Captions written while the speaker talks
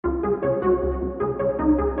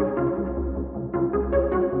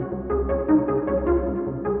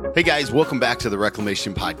Hey guys, welcome back to the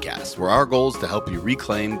Reclamation Podcast, where our goal is to help you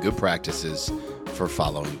reclaim good practices for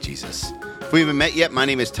following Jesus. If we haven't met yet, my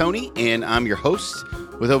name is Tony, and I'm your host.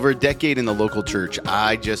 With over a decade in the local church,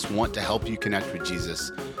 I just want to help you connect with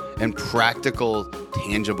Jesus in practical,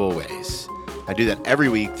 tangible ways. I do that every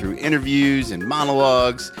week through interviews and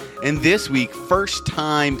monologues. And this week, first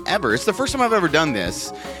time ever, it's the first time I've ever done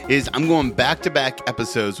this, is I'm going back-to-back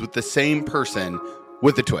episodes with the same person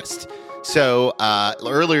with a twist. So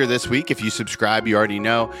earlier this week, if you subscribe, you already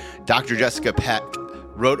know, Dr. Jessica Peck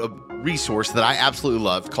wrote a resource that I absolutely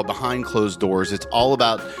love called Behind Closed Doors. It's all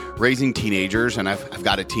about raising teenagers, and I've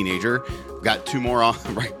got a teenager. I've got two more on,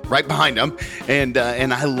 right behind them, and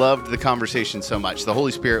I loved the conversation so much. The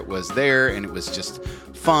Holy Spirit was there, and it was just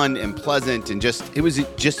fun and pleasant, and it was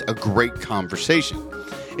just a great conversation.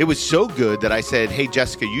 It was so good that I said, hey,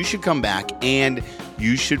 Jessica, you should come back, and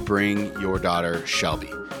you should bring your daughter,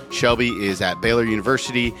 Shelby. Shelby is at Baylor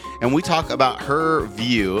University, and we talk about her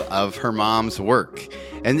view of her mom's work.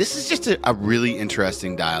 And this is just a really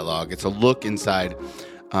interesting dialogue. It's a look inside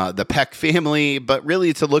the Peck family, but really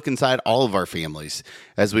it's a look inside all of our families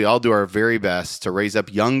as we all do our very best to raise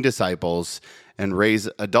up young disciples and raise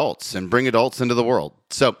adults and bring adults into the world.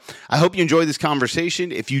 So I hope you enjoy this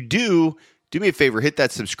conversation. If you do me a favor, hit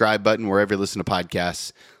that subscribe button wherever you listen to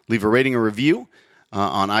podcasts. Leave a rating or review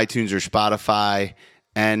on iTunes or Spotify.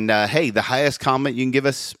 And hey, the highest comment you can give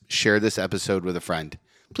us, share this episode with a friend.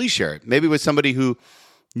 Please share it. Maybe with somebody who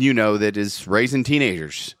you know that is raising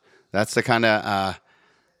teenagers. That's the kind of,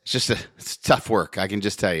 it's tough work. I can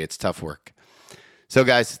just tell you, it's tough work. So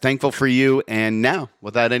guys, thankful for you. And now,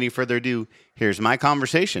 without any further ado, here's my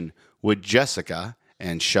conversation with Jessica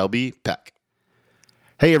and Shelby Peck.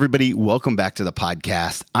 Hey, everybody. Welcome back to the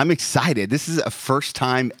podcast. I'm excited. This is a first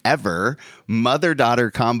time ever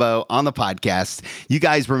mother-daughter combo on the podcast. You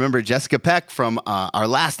guys remember Jessica Peck from our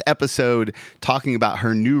last episode talking about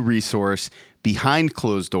her new resource, Behind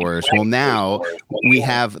Closed Doors. Well, now we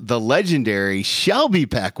have the legendary Shelby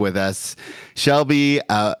Peck with us. Shelby,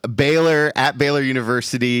 at Baylor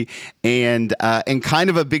University, and kind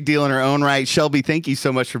of a big deal in her own right. Shelby, thank you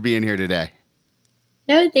so much for being here today.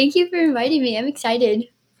 No, thank you for inviting me. I'm excited.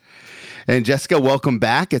 And Jessica, welcome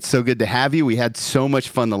back. It's so good to have you. We had so much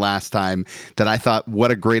fun the last time that I thought,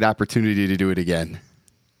 what a great opportunity to do it again.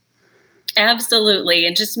 Absolutely.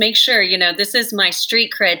 And just make sure, this is my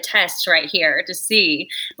street cred test right here to see,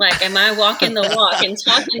 am I walking the walk and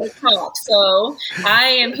talking the talk? So I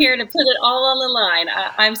am here to put it all on the line.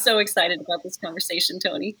 I'm so excited about this conversation,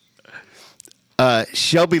 Tony.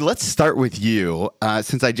 Shelby, let's start with you.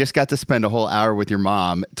 Since I just got to spend a whole hour with your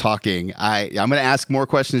mom talking, I'm going to ask more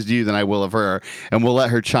questions to you than I will of her, and we'll let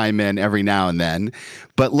her chime in every now and then.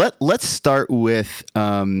 But let's start with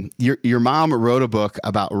your mom wrote a book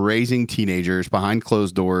about raising teenagers behind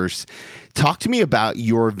closed doors. Talk to me about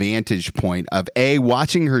your vantage point of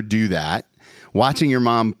watching her do that, watching your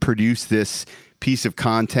mom produce this piece of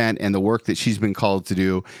content and the work that she's been called to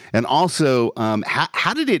do, and also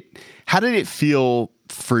how did it feel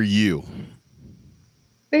for you?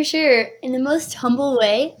 For sure. In the most humble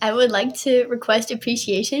way, I would like to request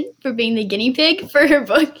appreciation for being the guinea pig for her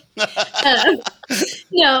book.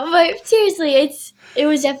 No, but seriously, it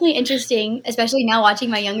was definitely interesting, especially now watching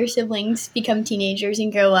my younger siblings become teenagers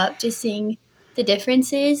and grow up, just seeing the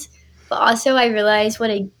differences. But also I realized what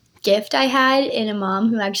a gift I had in a mom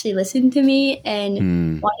who actually listened to me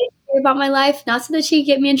and wanted to hear about my life, not so that she could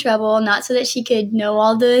get me in trouble, not so that she could know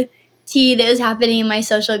all the tea that was happening in my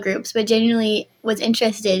social groups, but genuinely was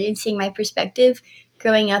interested in seeing my perspective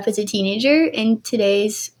growing up as a teenager in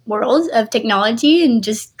today's world of technology and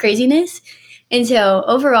just craziness. And so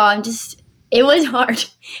overall, it was hard.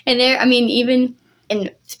 And even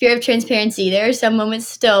in spirit of transparency, there are some moments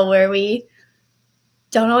still where we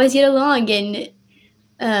don't always get along and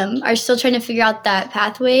are still trying to figure out that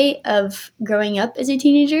pathway of growing up as a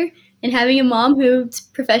teenager and having a mom whose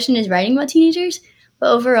profession is writing about teenagers.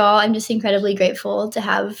 But overall, I'm just incredibly grateful to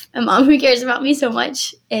have a mom who cares about me so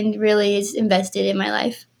much and really is invested in my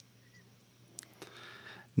life.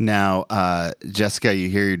 Now, Jessica, you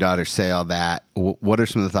hear your daughter say all that. What are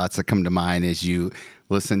some of the thoughts that come to mind as you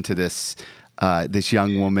listen to this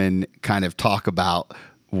young woman kind of talk about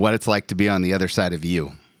what it's like to be on the other side of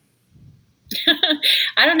you?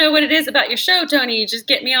 I don't know what it is about your show, Tony. You just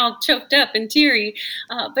get me all choked up and teary.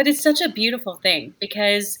 But it's such a beautiful thing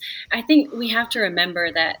because I think we have to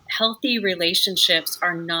remember that healthy relationships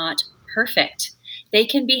are not perfect. they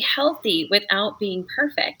can be healthy without being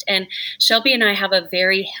perfect. And Shelby and I have a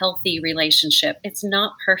very healthy relationship. It's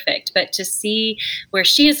not perfect, but to see where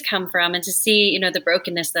she has come from and to see, the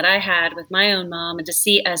brokenness that I had with my own mom, and to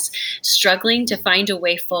see us struggling to find a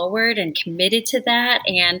way forward and committed to that,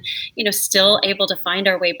 and, still able to find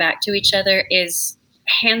our way back to each other is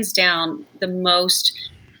hands down the most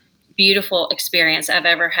beautiful experience I've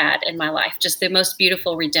ever had in my life. Just the most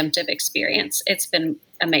beautiful redemptive experience. It's been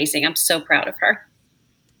amazing. I'm so proud of her.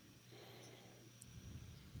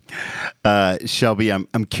 Shelby,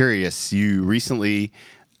 I'm curious. You recently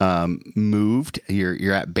moved.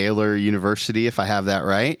 You're at Baylor University, if I have that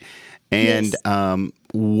right. And yes.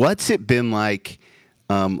 What's it been like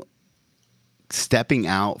stepping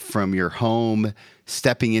out from your home,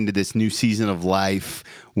 stepping into this new season of life?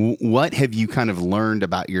 What have you kind of learned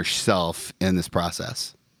about yourself in this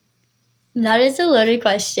process? That is a loaded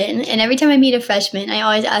question. And every time I meet a freshman, I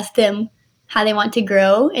always ask them how they want to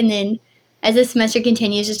grow. And then as the semester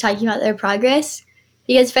continues, just talking about their progress.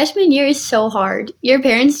 Because freshman year is so hard. Your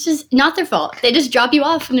parents just, not their fault. They just drop you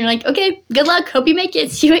off and they're like, okay, good luck. Hope you make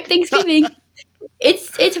it. See you at Thanksgiving.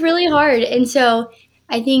 It's really hard. And so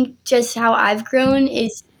I think just how I've grown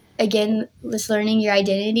is, again, just learning your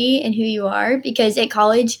identity and who you are. Because at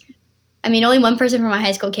college, only one person from my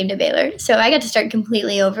high school came to Baylor. So I got to start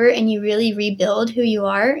completely over, and you really rebuild who you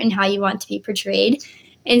are and how you want to be portrayed.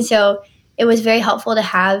 And so it was very helpful to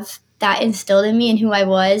have that instilled in me and who I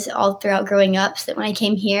was all throughout growing up, so that when I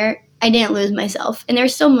came here, I didn't lose myself. And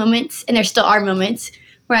there's still moments, and there still are moments,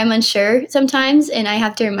 where I'm unsure sometimes, and I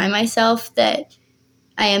have to remind myself that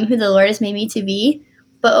I am who the Lord has made me to be.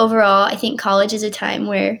 But overall, I think college is a time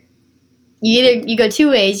where you go two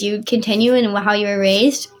ways. You continue in how you were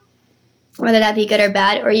raised, whether that be good or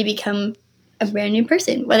bad, or you become a brand new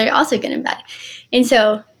person, whether also good and bad. And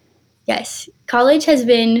so, yes, college has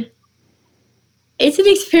been, it's an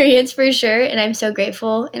experience for sure, and I'm so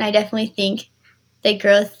grateful, and I definitely think that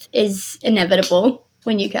growth is inevitable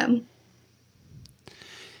when you come.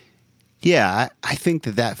 Yeah, I think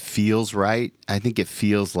that feels right. I think it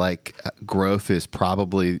feels like growth is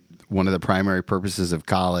probably one of the primary purposes of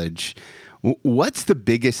college. What's the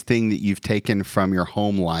biggest thing that you've taken from your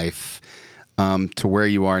home life to where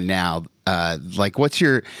you are now? Are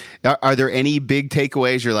there any big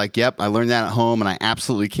takeaways you're like, yep, I learned that at home and I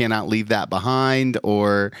absolutely cannot leave that behind?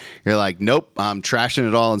 Or you're like, nope, I'm trashing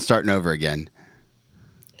it all and starting over again?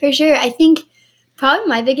 For sure. I think probably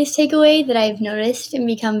my biggest takeaway that I've noticed and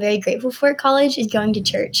become very grateful for at college is going to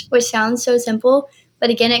church, which sounds so simple.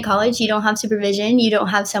 But again, at college, you don't have supervision. You don't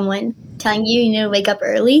have someone telling you need to wake up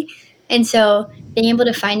early. And so being able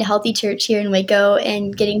to find a healthy church here in Waco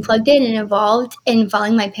and getting plugged in and involved and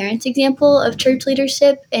following my parents' example of church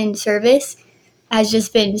leadership and service has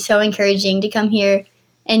just been so encouraging to come here.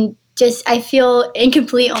 And just, I feel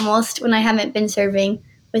incomplete almost when I haven't been serving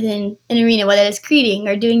within an arena, whether it's greeting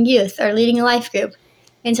or doing youth or leading a life group.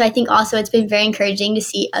 And so I think also it's been very encouraging to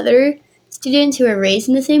see other students who are raised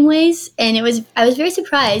in the same ways. And I was very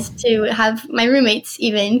surprised to have my roommates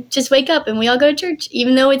even just wake up and we all go to church,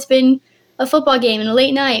 even though it's been a football game and a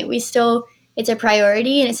late night. It's a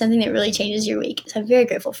priority, and it's something that really changes your week. So I'm very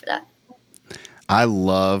grateful for that. I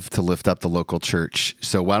love to lift up the local church.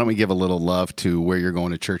 So why don't we give a little love to where you're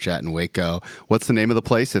going to church at in Waco? What's the name of the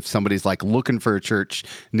place? If somebody's like looking for a church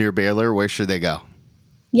near Baylor, where should they go?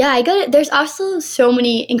 Yeah, there's also so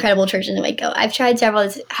many incredible churches in Waco. I've tried several.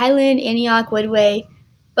 It's Highland, Antioch, Woodway.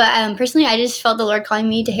 But personally, I just felt the Lord calling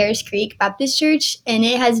me to Harris Creek Baptist Church. And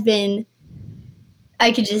it has been,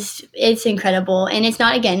 it's incredible. And it's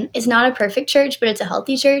not a perfect church, but it's a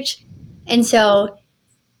healthy church. And so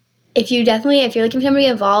if you're looking for somebody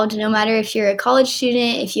involved, no matter if you're a college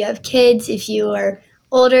student, if you have kids, if you are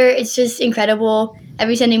older, it's just incredible.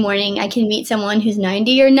 Every Sunday morning, I can meet someone who's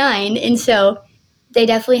 90 or 9. And so they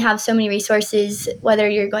definitely have so many resources, whether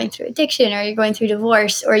you're going through addiction or you're going through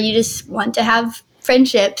divorce, or you just want to have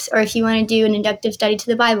friendships, or if you want to do an inductive study to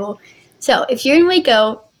the Bible. So if you're in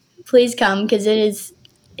Waco, please come, because it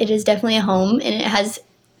is definitely a home, and it has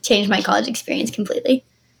changed my college experience completely.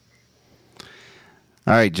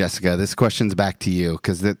 All right, Jessica, this question's back to you,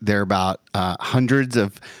 because there are about hundreds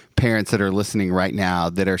of parents that are listening right now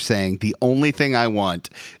that are saying the only thing I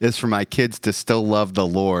want is for my kids to still love the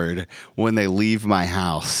Lord when they leave my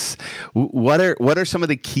house. What are some of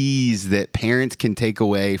the keys that parents can take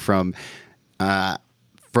away from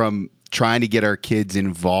trying to get our kids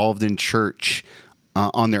involved in church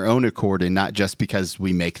on their own accord and not just because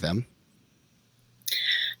we make them?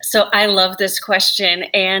 So I love this question.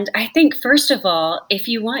 And I think, first of all, if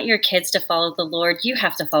you want your kids to follow the Lord, you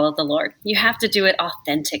have to follow the Lord. You have to do it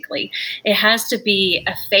authentically. It has to be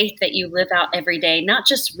a faith that you live out every day, not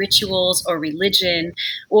just rituals or religion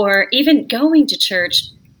or even going to church.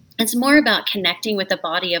 It's more about connecting with a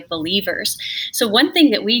body of believers. So one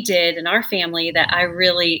thing that we did in our family that I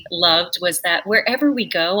really loved was that wherever we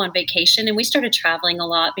go on vacation, and we started traveling a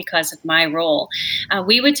lot because of my role,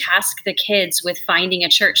 we would task the kids with finding a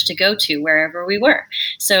church to go to wherever we were.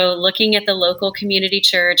 So looking at the local community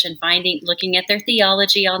church and looking at their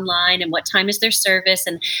theology online and what time is their service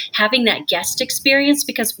and having that guest experience,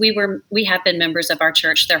 because we have been members of our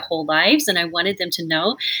church their whole lives. And I wanted them to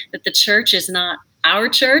know that the church is not our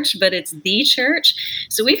church, but it's the church.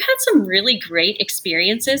 So we've had some really great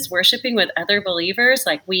experiences worshiping with other believers.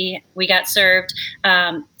 Like we got served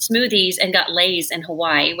smoothies and got Lay's in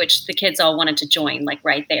Hawaii, which the kids all wanted to join, like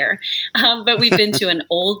right there. But we've been to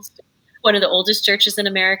one of the oldest churches in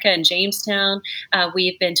America in Jamestown.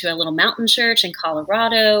 We've been to a little mountain church in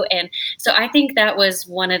Colorado. And so I think that was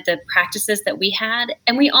one of the practices that we had.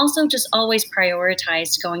 And we also just always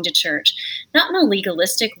prioritized going to church, not in a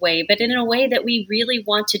legalistic way, but in a way that we really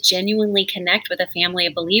want to genuinely connect with a family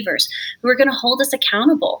of believers who are going to hold us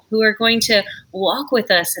accountable, who are going to walk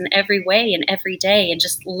with us in every way and every day and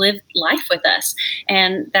just live life with us.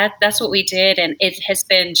 And that's what we did. And it has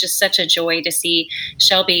been just such a joy to see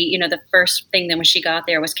Shelby, the first thing then when she got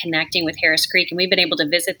there was connecting with Harris Creek, and we've been able to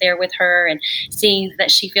visit there with her and seeing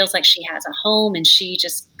that she feels like she has a home and she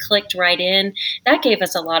just clicked right in. That gave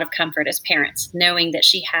us a lot of comfort as parents, knowing that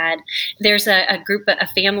there's a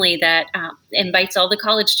family that invites all the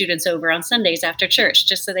college students over on Sundays after church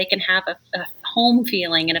just so they can have a home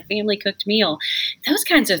feeling and a family cooked meal. Those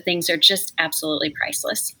kinds of things are just absolutely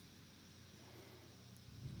priceless.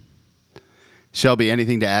 Shelby,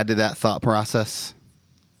 anything to add to that thought process?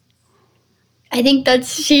 I think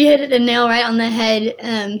she hit the nail right on the head.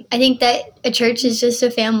 I think that a church is just a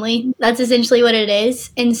family. That's essentially what it is.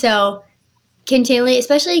 And so continually,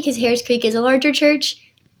 especially because Harris Creek is a larger church,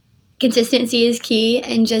 consistency is key,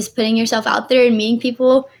 and just putting yourself out there and meeting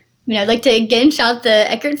people. I'd like to again shout out the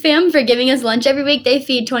Eckert fam for giving us lunch every week. They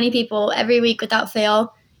feed 20 people every week without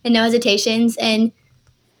fail and no hesitations. And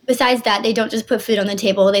besides that, they don't just put food on the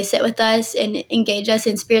table. They sit with us and engage us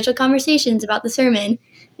in spiritual conversations about the sermon.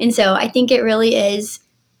 And so I think it really is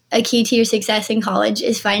a key to your success in college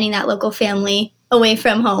is finding that local family away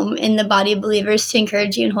from home in the body of believers to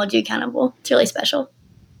encourage you and hold you accountable. It's really special.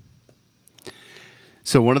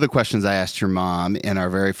 So one of the questions I asked your mom in our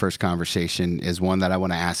very first conversation is one that I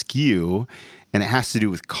want to ask you, and it has to do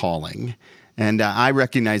with calling. And I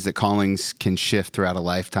recognize that callings can shift throughout a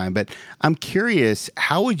lifetime, but I'm curious,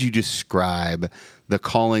 how would you describe the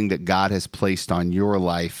calling that God has placed on your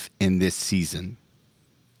life in this season?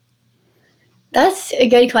 That's a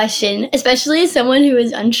good question, especially as someone who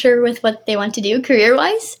is unsure with what they want to do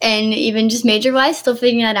career-wise and even just major-wise, still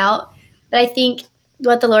figuring that out. But I think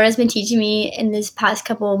what the Lord has been teaching me in this past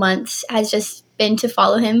couple of months has just been to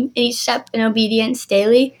follow him in each step in obedience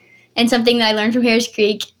daily. And something that I learned from Harris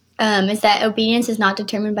Creek is that obedience is not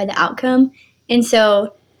determined by the outcome. And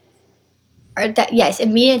so,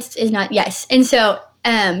 obedience is not yes. And so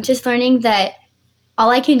just learning that all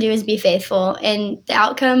I can do is be faithful, and the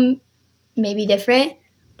outcome may be different,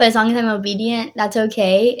 but as long as I'm obedient, that's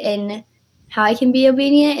okay. And how I can be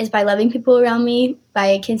obedient is by loving people around me,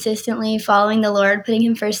 by consistently following the Lord, putting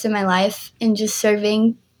him first in my life, and just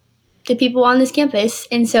serving the people on this campus.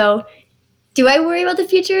 And so do I worry about the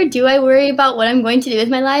future? Do I worry about what I'm going to do with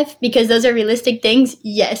my life? Because those are realistic things,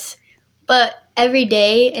 yes. But every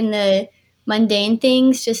day in the mundane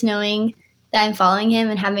things, just knowing that I'm following him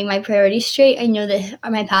and having my priorities straight, I know that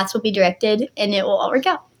my paths will be directed and it will all work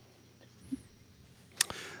out.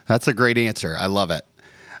 That's a great answer. I love it.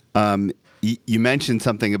 You mentioned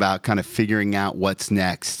something about kind of figuring out what's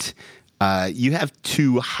next. You have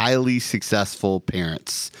two highly successful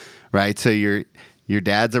parents, right? So your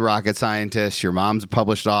dad's a rocket scientist. Your mom's a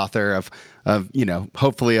published author of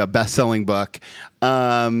hopefully a best-selling book.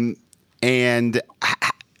 And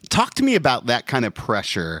talk to me about that kind of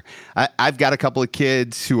pressure. I've got a couple of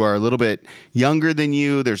kids who are a little bit younger than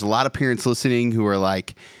you. There's a lot of parents listening who are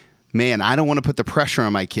like, man, I don't want to put the pressure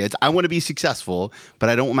on my kids. I want to be successful, but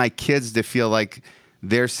I don't want my kids to feel like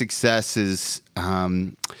their success is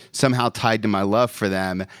somehow tied to my love for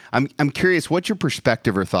them. I'm curious, what's your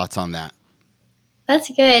perspective or thoughts on that? That's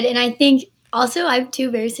good. And I think also I have two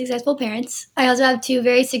very successful parents. I also have two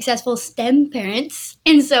very successful STEM parents.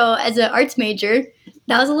 And so as an arts major,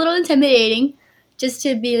 that was a little intimidating just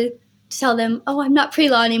to tell them, oh, I'm not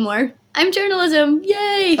pre-law anymore. I'm journalism.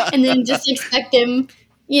 Yay. And then just expect them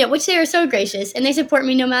which they are so gracious and they support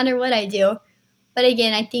me no matter what I do. But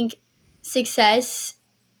again, I think success,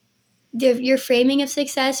 your framing of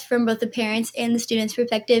success from both the parents and the student's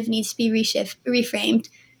perspective needs to be reframed.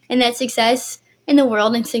 And that success in the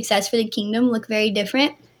world and success for the kingdom look very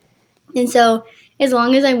different. And so as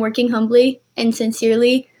long as I'm working humbly and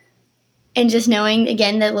sincerely and just knowing,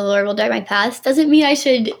 again, that the Lord will direct my path, doesn't mean I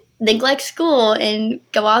should neglect school and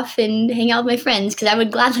go off and hang out with my friends, because I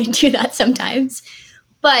would gladly do that sometimes.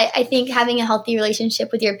 But I think having a healthy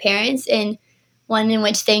relationship with your parents, and one in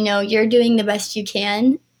which they know you're doing the best you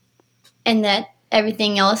can, and that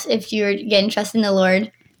everything else, if you're, again, trusting the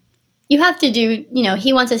Lord, you have to do,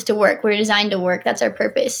 He wants us to work. We're designed to work. That's our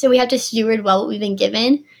purpose. So we have to steward well what we've been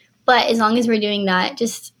given. But as long as we're doing that,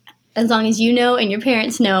 just as long as you know and your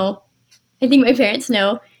parents know, I think my parents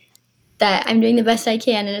know that I'm doing the best I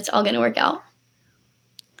can and it's all going to work out.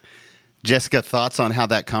 Jessica, thoughts on how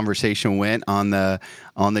that conversation went on the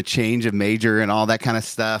change of major and all that kind of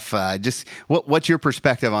stuff? Just what's your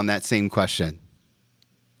perspective on that same question?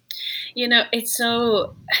 It's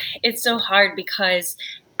so hard because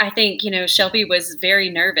I think, Shelby was very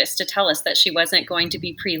nervous to tell us that she wasn't going to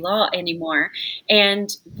be pre-law anymore.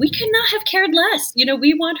 And we could not have cared less.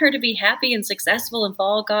 We want her to be happy and successful and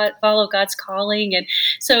follow God's calling. And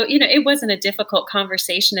so, it wasn't a difficult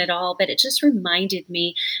conversation at all, but it just reminded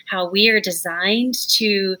me how we are designed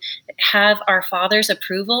to have our Father's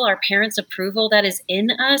approval, our parents' approval that is in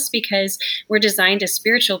us, because we're designed as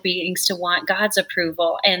spiritual beings to want God's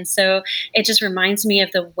approval. And so it just reminds me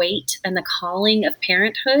of the weight and the calling of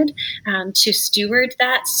parenthood. To steward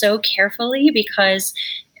that so carefully, because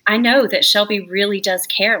I know that Shelby really does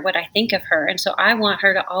care what I think of her. And so I want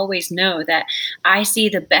her to always know that I see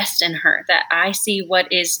the best in her, that I see what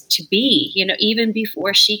is to be, even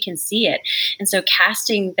before she can see it. And so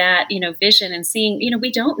casting that, vision and seeing, we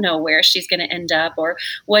don't know where she's going to end up or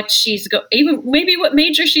what even maybe what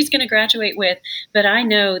major she's going to graduate with, but I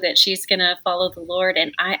know that she's going to follow the Lord.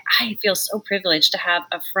 And I feel so privileged to have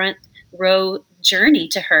a front row journey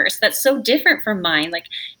to hers that's so different from mine. Like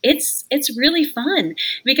it's really fun,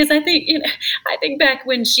 because I think back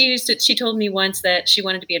when she told me once that she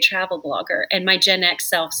wanted to be a travel blogger, and my Gen X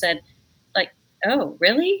self said, like, oh,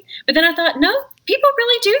 really? But then I thought, no, people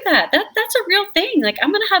really do that. That's a real thing. Like,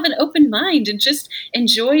 I'm going to have an open mind and just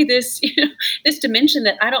enjoy this, this dimension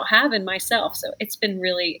that I don't have in myself. So it's been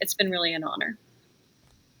really an honor.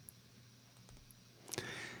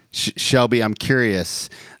 Shelby, I'm curious.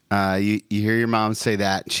 You hear your mom say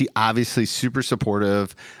that. She obviously super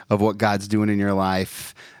supportive of what God's doing in your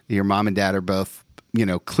life. Your mom and dad are both,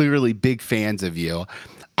 clearly big fans of you.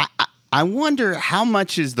 I wonder how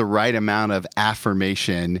much is the right amount of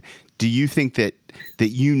affirmation do you think that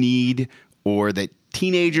you need, or that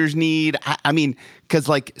teenagers need? I mean, because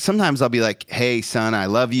like sometimes I'll be like, hey, son, I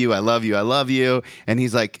love you. I love you. I love you. And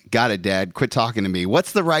he's like, got it, Dad. Quit talking to me.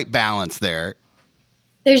 What's the right balance there?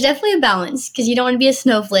 There's definitely a balance, because you don't want to be a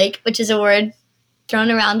snowflake, which is a word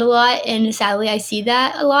thrown around a lot. And sadly, I see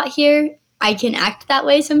that a lot here. I can act that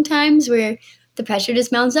way sometimes, where the pressure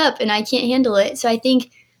just mounts up and I can't handle it. So I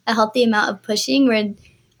think a healthy amount of pushing,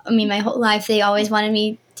 my whole life, they always wanted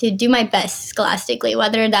me to do my best scholastically,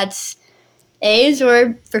 whether that's A's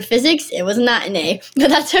or for physics, it was not an A, but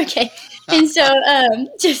that's okay. And so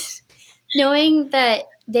just knowing that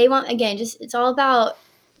they want, again, it's all about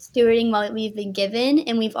stewarding what we've been given,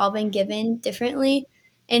 and we've all been given differently.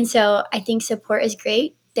 And so I think support is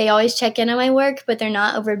great. They always check in on my work, but they're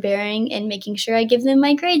not overbearing and making sure I give them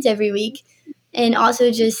my grades every week. And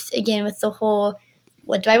also just, again, with the whole,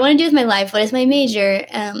 what do I want to do with my life? What is my major?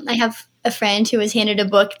 I have a friend who was handed a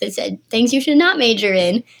book that said things you should not major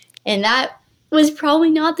in. And that was probably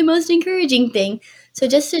not the most encouraging thing. So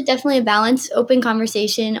just to definitely balance open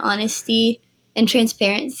conversation, honesty, and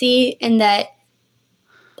transparency, and that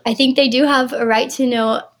I think they do have a right to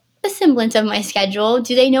know a semblance of my schedule.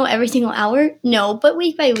 Do they know every single hour? No, but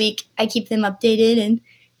week by week, I keep them updated, and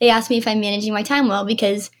they ask me if I'm managing my time well,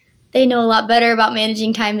 because they know a lot better about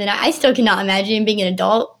managing time than I still cannot imagine being an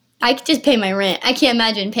adult. I could just pay my rent. I can't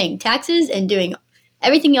imagine paying taxes and doing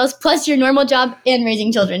everything else, plus your normal job and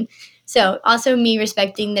raising children. So also me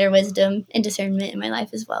respecting their wisdom and discernment in my life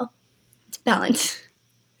as well. It's balance.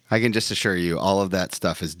 I can just assure you, all of that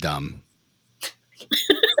stuff is dumb.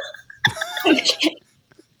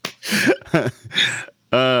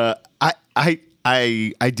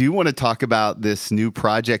 I do want to talk about this new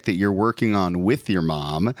project that you're working on with your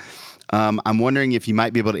mom. I'm wondering if you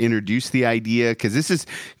might be able to introduce the idea, because this is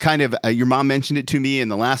kind of your mom mentioned it to me in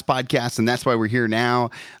the last podcast, and that's why we're here now.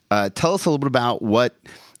 Tell us a little bit about what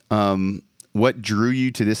what drew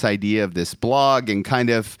you to this idea of this blog and kind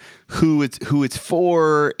of who it's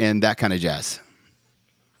for and that kind of jazz.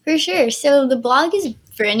 For sure. So the blog is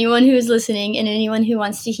for anyone who is listening and anyone who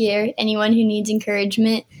wants to hear, anyone who needs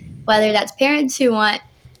encouragement, whether that's parents who want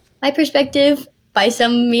my perspective by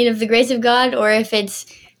some mean of the grace of God, or if it's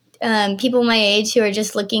people my age who are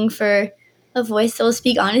just looking for a voice that will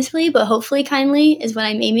speak honestly, but hopefully kindly is what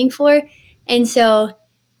I'm aiming for. And so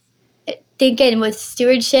again, with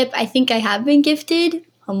stewardship, I think I have been gifted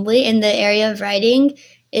humbly in the area of writing.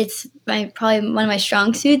 It's probably one of my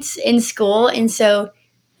strong suits in school. And so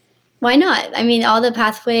why not? I mean, all the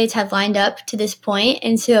pathways have lined up to this point.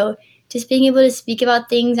 And so just being able to speak about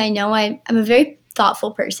things, I know I'm a very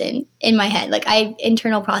thoughtful person in my head. Like I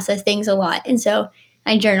internal process things a lot. And so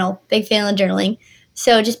I journal, big fan of journaling.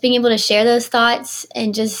 So just being able to share those thoughts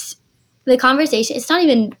and just the conversation, it's not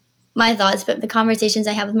even my thoughts, but the conversations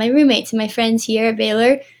I have with my roommates and my friends here at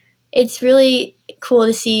Baylor, it's really cool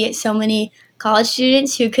to see so many college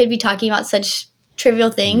students who could be talking about such trivial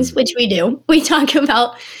things, which we do. We talk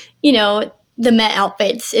about, the Met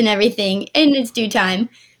outfits and everything in its due time.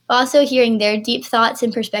 But also hearing their deep thoughts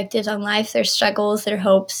and perspectives on life, their struggles, their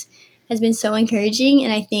hopes has been so encouraging.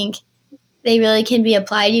 And I think they really can be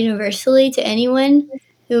applied universally to anyone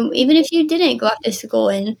who, even if you didn't go off to school.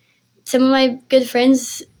 And some of my good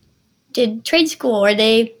friends did trade school or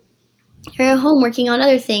they are at home working on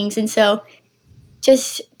other things. And so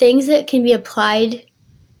just things that can be applied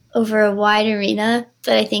over a wide arena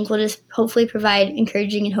that I think will just hopefully provide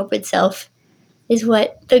encouraging and hope itself is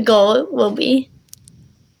what the goal will be.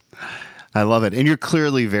 I love it. And you're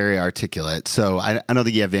clearly very articulate. So I don't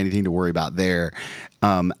think you have anything to worry about there.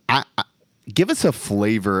 Give us a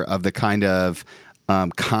flavor of the kind of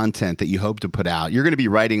content that you hope to put out. You're going to be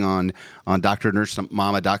writing on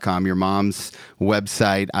drnursmama.com, your mom's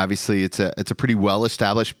website. Obviously, it's a pretty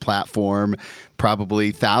well-established platform,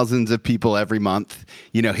 probably thousands of people every month,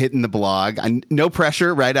 hitting the blog. No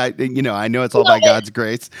pressure, right? I know it's all by God's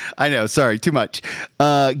grace. I know, sorry, too much.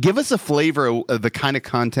 Give us a flavor of the kind of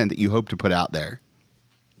content that you hope to put out there.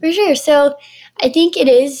 For sure. So I think it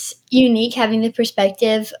is unique having the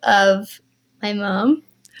perspective of my mom,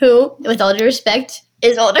 who, with all due respect,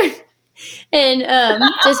 is older, and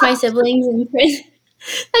just my siblings and friends.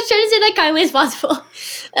 I was trying to say that kindly as possible.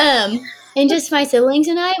 And just my siblings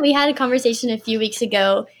and I, we had a conversation a few weeks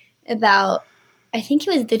ago about, I think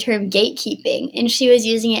it was the term gatekeeping, and she was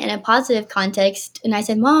using it in a positive context. And I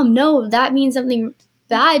said, Mom, no, that means something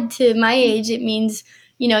bad to my age. It means,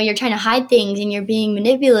 you're trying to hide things and you're being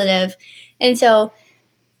manipulative. And so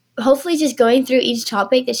hopefully just going through each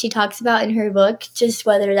topic that she talks about in her book, just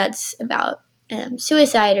whether that's about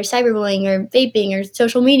suicide or cyberbullying or vaping or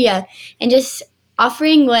social media, and just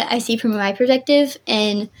offering what I see from my perspective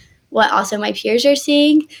and what also my peers are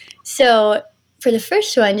seeing. So for the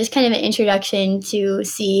first one, just kind of an introduction to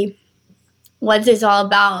see what it's all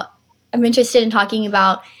about. I'm interested in talking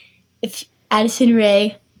about if Addison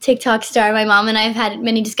Rae, TikTok star, my mom and I have had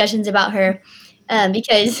many discussions about her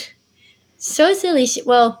because so silly.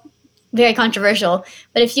 Very controversial.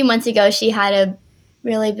 But a few months ago, she had a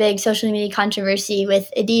really big social media controversy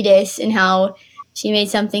with Adidas and how she made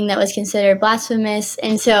something that was considered blasphemous.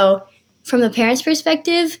 And so from the parent's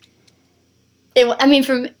perspective,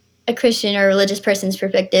 from a Christian or religious person's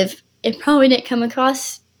perspective, it probably didn't come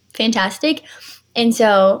across fantastic. And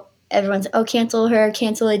so everyone's, cancel her,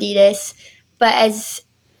 cancel Adidas. But as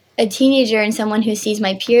a teenager and someone who sees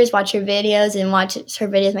my peers watch her videos and watches her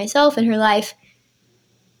videos myself in her life,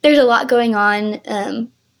 there's a lot going on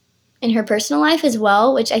in her personal life as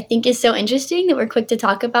well, which I think is so interesting that we're quick to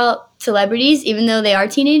talk about celebrities, even though they are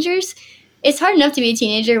teenagers. It's hard enough to be a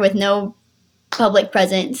teenager with no public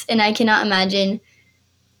presence, and I cannot imagine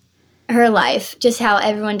her life, just how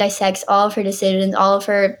everyone dissects all of her decisions, all of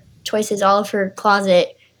her choices, all of her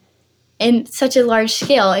closet in such a large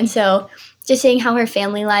scale. And so just seeing how her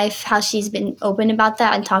family life, how she's been open about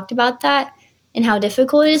that and talked about that, and how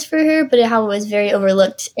difficult it is for her, but how it was very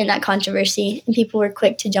overlooked in that controversy, and people were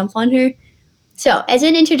quick to jump on her. So as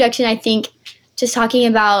an introduction, I think just talking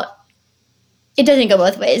about, it doesn't go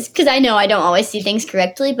both ways, because I know I don't always see things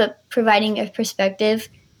correctly, but providing a perspective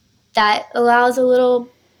that allows a little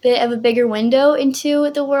bit of a bigger window into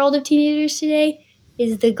the world of teenagers today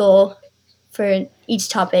is the goal for each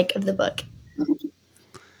topic of the book.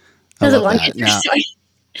 That was a long answer, sorry.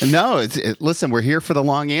 No, listen, we're here for the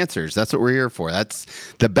long answers. That's what we're here for. That's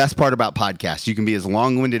the best part about podcasts. You can be as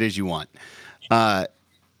long-winded as you want.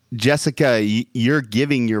 Jessica, you're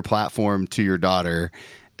giving your platform to your daughter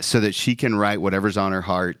so that she can write whatever's on her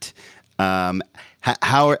heart.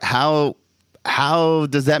 How how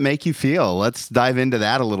does that make you feel? Let's dive into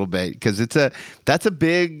that a little bit, because that's a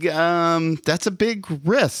big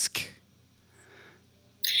risk.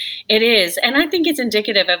 It is. And I think it's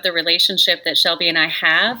indicative of the relationship that Shelby and I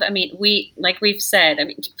have. I mean, like we've said,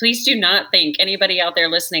 please do not think, anybody out there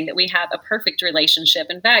listening, that we have a perfect relationship.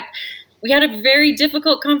 In fact, we had a very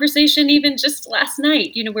difficult conversation even just last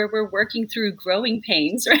night, where we're working through growing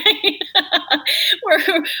pains, right?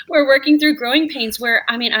 we're working through growing pains where,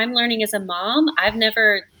 I'm learning as a mom. I've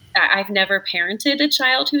never parented a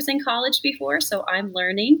child who's in college before, so I'm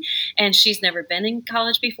learning, and she's never been in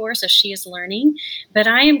college before, so she is learning. But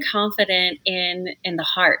I am confident in the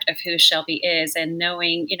heart of who Shelby is, and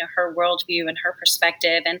knowing, her worldview and her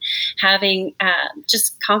perspective, and having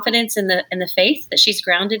just confidence in the faith that she's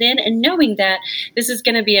grounded in, and knowing that this is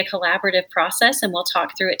going to be a collaborative process, and we'll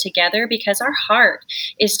talk through it together, because our heart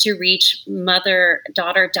is to reach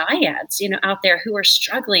mother-daughter dyads, out there who are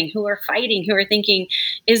struggling, who are fighting, who are thinking,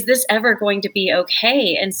 is this ever going to be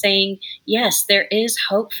okay? And saying, yes, there is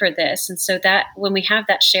hope for this. And so that when we have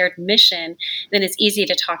that shared mission, then it's easy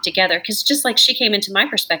to talk together. Because just like she came into my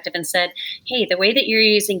perspective and said, hey, the way that you're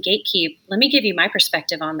using Gatekeep, let me give you my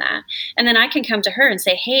perspective on that. And then I can come to her and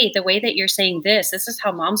say, hey, the way that you're saying this is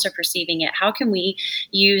how moms are perceiving it. How can we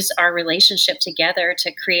use our relationship together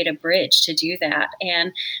to create a bridge to do that?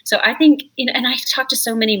 And so I think, and I talk to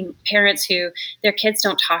so many parents who their kids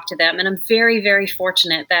don't talk to them. And I'm very, very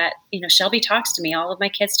fortunate that, Shelby talks to me. All of my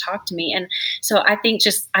kids talk to me. And so I think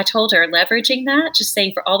I told her, leveraging that, just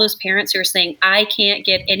saying for all those parents who are saying, I can't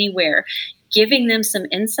get anywhere, giving them some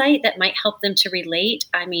insight that might help them to relate.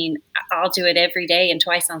 I'll do it every day and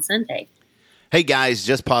twice on Sunday. Hey guys,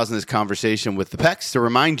 just pausing this conversation with the Pecks to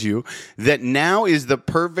remind you that now is the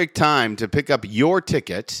perfect time to pick up your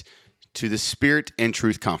ticket to the Spirit and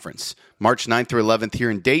Truth Conference, March 9th through 11th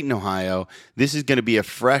here in Dayton, Ohio. This is going to be a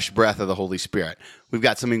fresh breath of the Holy Spirit. We've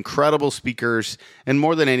got some incredible speakers, and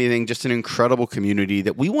more than anything, just an incredible community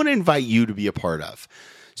that we want to invite you to be a part of.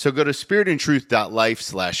 So go to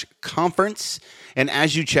spiritandtruth.life/conference, and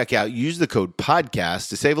as you check out, use the code podcast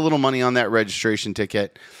to save a little money on that registration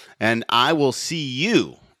ticket, and I will see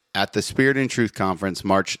you at the Spirit and Truth Conference,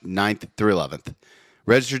 March 9th through 11th.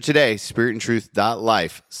 Register today,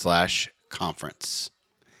 spiritandtruth.life/conference.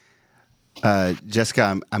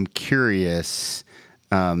 Jessica, I'm curious,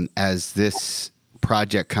 as this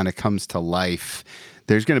project kind of comes to life,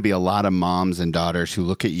 there's going to be a lot of moms and daughters who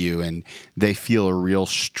look at you and they feel a real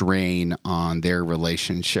strain on their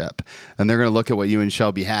relationship. And they're going to look at what you and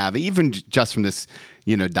Shelby have, even just from this,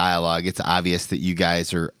 dialogue. It's obvious that you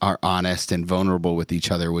guys are honest and vulnerable with each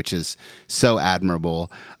other, which is so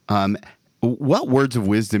admirable. What words of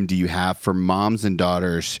wisdom do you have for moms and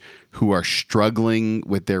daughters who are struggling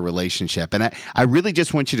with their relationship? And I really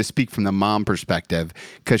just want you to speak from the mom perspective,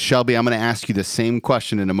 because Shelby, I'm going to ask you the same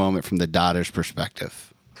question in a moment from the daughter's perspective.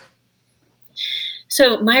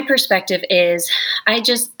 So my perspective is I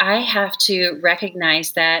have to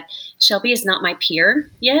recognize that Shelby is not my peer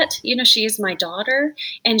yet. She is my daughter,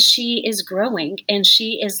 and she is growing and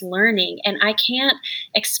she is learning, and I can't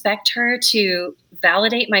expect her to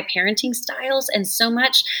validate my parenting styles. And so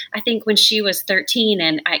much, I think when she was 13,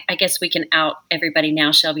 and I guess we can out everybody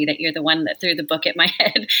now, Shelby, that you're the one that threw the book at my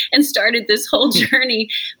head and started this whole journey.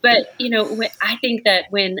 But, I think that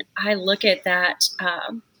when I look at that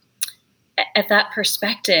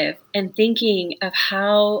perspective and thinking of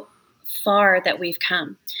how far that we've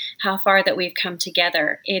come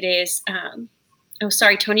together, it is, oh,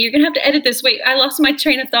 sorry, Tony, you're going to have to edit this. Wait, I lost my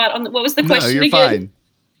train of thought on what was the question again? No, you're fine.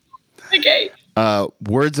 Okay.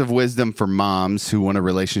 Words of wisdom for moms who want a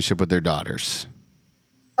relationship with their daughters.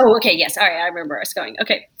 Oh, okay. Yes. All right. I remember where I was going.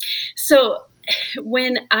 Okay. So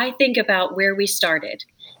when I think about where we started,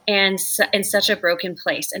 and in such a broken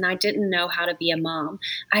place, and I didn't know how to be a mom,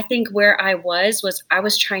 I think where I was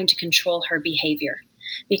trying to control her behavior,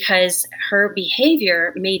 because her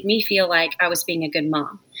behavior made me feel like I was being a good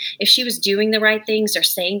mom. If she was doing the right things or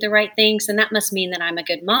saying the right things, then that must mean that I'm a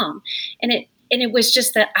good mom. And it was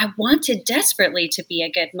just that I wanted desperately to be a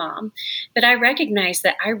good mom, but I recognized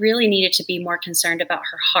that I really needed to be more concerned about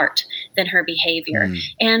her heart than her behavior.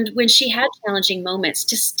 And when she had challenging moments,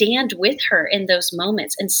 to stand with her in those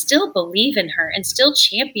moments and still believe in her and still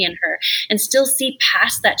champion her and still see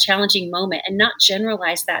past that challenging moment and not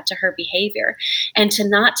generalize that to her behavior, and to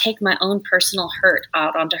not take my own personal hurt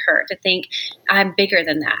out onto her, to think I'm bigger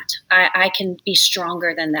than that. I can be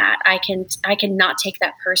stronger than that. I can not take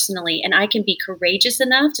that personally, and I can be courageous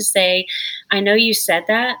enough to say, I know you said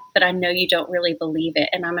that, but I know you don't really believe it,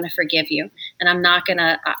 and I'm going to forgive you, and I'm not going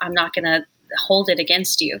to hold it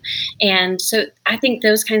against you. And so I think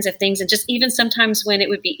those kinds of things, and just even sometimes when it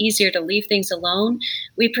would be easier to leave things alone,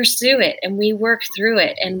 we pursue it and we work through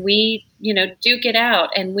it and we, duke it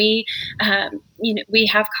out, and we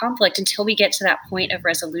have conflict until we get to that point of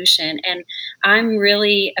resolution. And I'm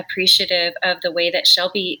really appreciative of the way that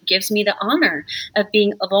Shelby gives me the honor of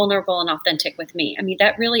being vulnerable and authentic with me. I mean,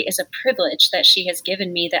 that really is a privilege that she has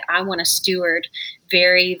given me that I want to steward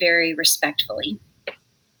very, very respectfully.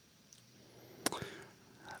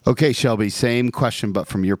 Okay, Shelby, same question, but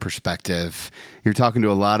from your perspective. You're talking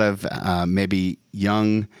to a lot of maybe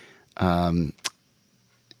young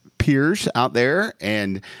peers out there,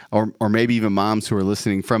 and or maybe even moms who are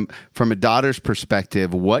listening. From a daughter's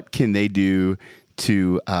perspective, what can they do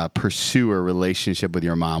to pursue a relationship with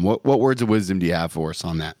your mom? What words of wisdom do you have for us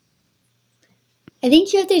on that? I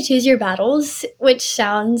think you have to choose your battles, which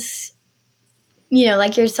sounds,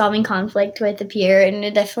 like you're solving conflict with a peer, and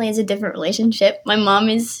it definitely is a different relationship. My mom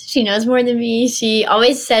she knows more than me. She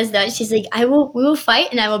always says that. She's like, we will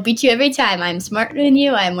fight and I will beat you every time. I'm smarter than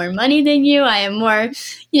you. I have more money than you. I am more,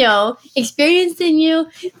 experienced than you,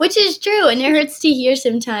 which is true. And it hurts to hear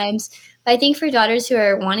sometimes. But I think for daughters who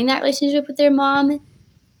are wanting that relationship with their mom,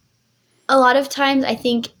 a lot of times I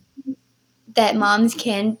think that moms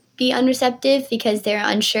can be unreceptive because they're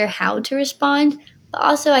unsure how to respond. But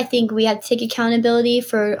also, I think we have to take accountability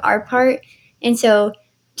for our part. And so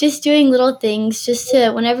just doing little things, just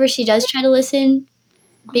to, whenever she does try to listen,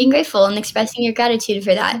 being grateful and expressing your gratitude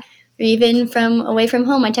for that. Or even from away from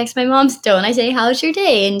home, I text my mom still and I say, how's your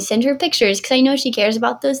day? And send her pictures because I know she cares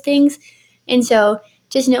about those things. And so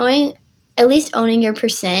just knowing, at least owning your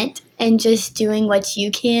percent and just doing what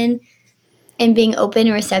you can and being open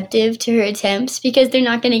and receptive to her attempts, because they're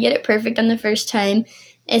not going to get it perfect on the first time.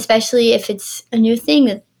 Especially if it's a new thing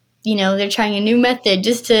that, they're trying a new method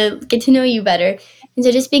just to get to know you better. And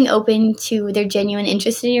so just being open to their genuine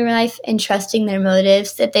interest in your life and trusting their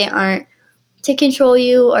motives, that they aren't to control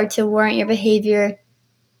you or to warrant your behavior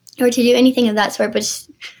or to do anything of that sort, but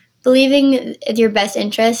just believing your best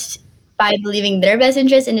interest by believing their best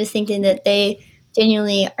interest and just thinking that they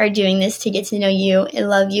genuinely are doing this to get to know you and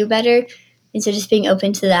love you better. And so just being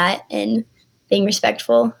open to that and being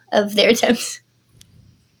respectful of their attempts.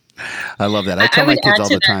 I love that. I tell my kids all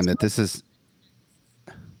the time that this is.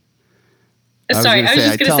 I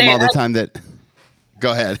tell them all the time that.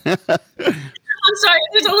 Go ahead. I'm sorry,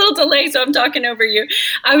 there's a little delay, so I'm talking over you.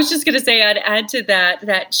 I was just going to say, I'd add to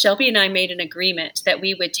that Shelby and I made an agreement that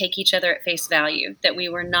we would take each other at face value, that we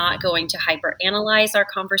were not going to hyperanalyze our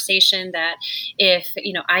conversation, that if,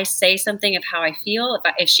 I say something of how I feel,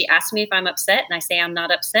 if she asks me if I'm upset and I say I'm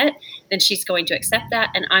not upset, then she's going to accept that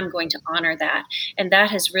and I'm going to honor that. And that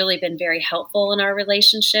has really been very helpful in our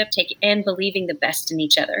relationship, and believing the best in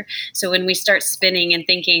each other. So when we start spinning and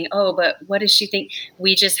thinking, oh, but what does she think?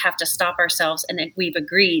 We just have to stop ourselves, and we've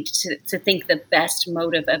agreed to think the best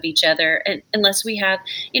motive of each other, and unless we have,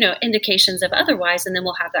 indications of otherwise, and then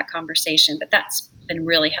we'll have that conversation. But that's been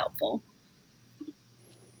really helpful.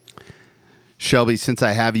 Shelby, since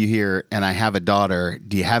I have you here and I have a daughter,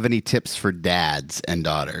 do you have any tips for dads and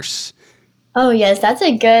daughters? Oh, yes, that's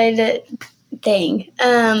a good thing.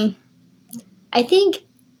 I think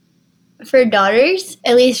for daughters,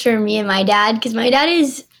 at least for me and my dad, because my dad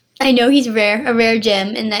I know he's a rare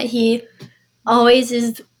gem, and that he always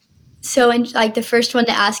is so like the first one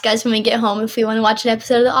to ask us when we get home if we want to watch an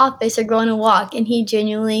episode of The Office or go on a walk, and he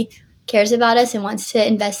genuinely cares about us and wants to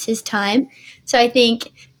invest his time. So I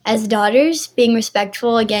think as daughters, being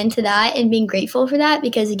respectful again to that and being grateful for that,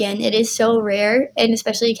 because again, it is so rare, and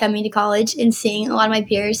especially coming to college and seeing a lot of my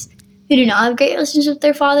peers who do not have great relationships with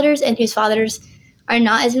their fathers and whose fathers are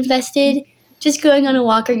not as invested. Just going on a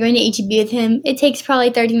walk or going to H-E-B with him, it takes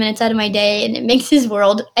probably 30 minutes out of my day, and it makes his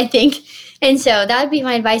world, I think. And so that would be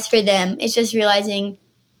my advice for them. It's just realizing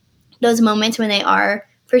those moments when they are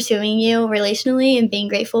pursuing you relationally and being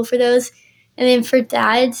grateful for those. And then for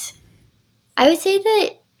dads, I would say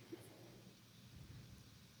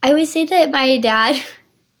that my dad,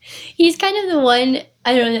 he's kind of the one,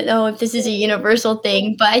 I don't know if this is a universal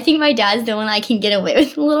thing, but I think my dad's the one I can get away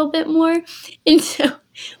with a little bit more. And so,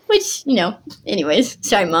 which, anyways,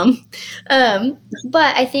 sorry, Mom.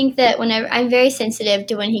 But I think that whenever I'm very sensitive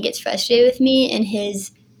to when he gets frustrated with me and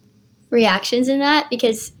his reactions in that,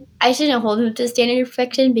 because I shouldn't hold him to a standard of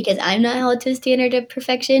perfection because I'm not held to a standard of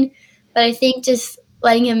perfection. But I think just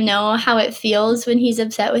letting him know how it feels when he's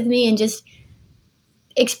upset with me and just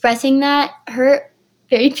expressing that hurt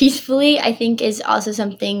very peacefully, I think is also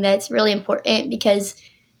something that's really important, because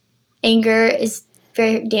anger is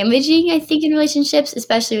very damaging, I think, in relationships,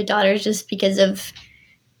 especially with daughters, just because of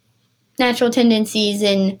natural tendencies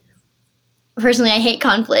and personally, I hate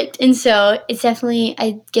conflict. And so it's definitely,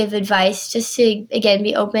 I give advice just to, again,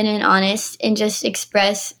 be open and honest and just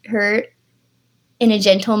express hurt in a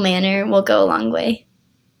gentle manner will go a long way.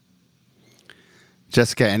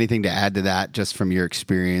 Jessica, anything to add to that just from your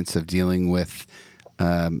experience of dealing with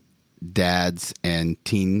dads and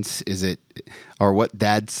teens? Is it, or what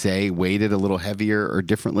dads say weighted a little heavier or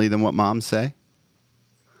differently than what moms say?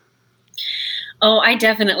 Oh, I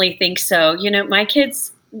definitely think so. My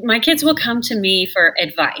kids will come to me for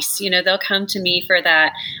advice. They'll come to me for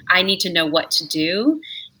that. I need to know what to do,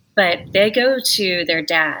 but they go to their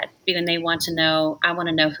dad because they want to know, I want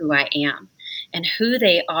to know who I am. And who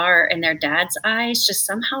they are in their dad's eyes just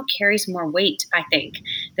somehow carries more weight, I think,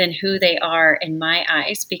 than who they are in my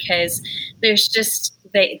eyes, because there's just,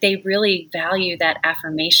 they really value that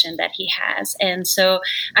affirmation that he has. And so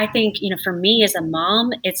I think, for me as a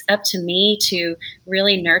mom, it's up to me to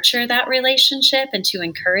really nurture that relationship and to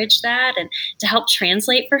encourage that and to help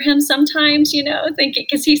translate for him sometimes, thinking,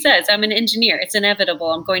 because he says, I'm an engineer, it's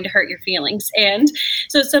inevitable, I'm going to hurt your feelings. And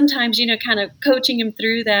so sometimes, kind of coaching him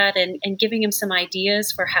through that and giving him some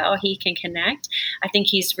ideas for how he can connect. I think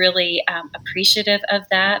he's really appreciative of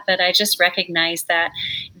that, but I just recognize that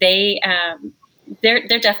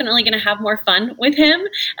they're definitely going to have more fun with him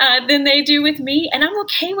than they do with me. And I'm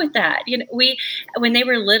okay with that. When they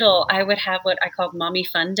were little, I would have what I called mommy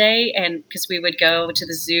fun day. And because we would go to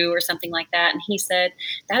the zoo or something like that. And he said,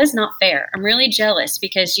 that is not fair. I'm really jealous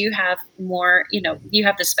because you have more, you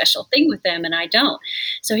have this special thing with them and I don't.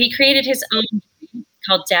 So he created his own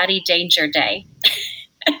called Daddy Danger Day.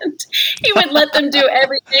 And he would let them do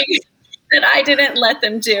everything that I didn't let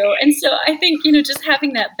them do. And so I think, just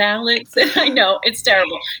having that balance, and I know it's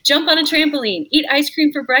terrible. Jump on a trampoline, eat ice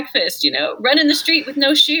cream for breakfast, run in the street with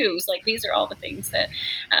no shoes. Like, these are all the things that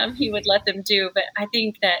he would let them do. But I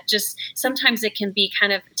think that just sometimes it can be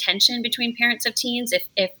kind of tension between parents of teens.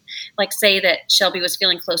 If like, say that Shelby was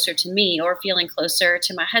feeling closer to me or feeling closer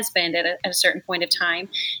to my husband at a certain point of time,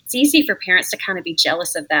 it's easy for parents to kind of be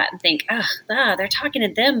jealous of that and think, they're talking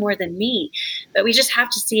to them more than me. But we just have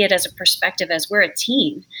to see it as a perspective as we're a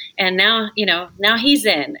team. And now he's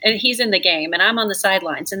in the game and I'm on the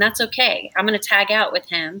sidelines, and that's okay. I'm going to tag out with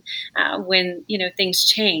him when, things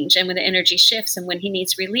change and when the energy shifts and when he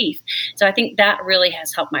needs relief. So I think that really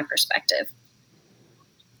has helped my perspective.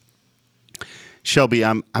 Shelby,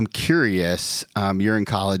 I'm curious. You're in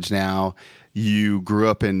college now. You grew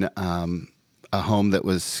up in a home that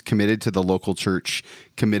was committed to the local church,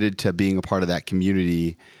 committed to being a part of that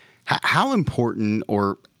community. How important,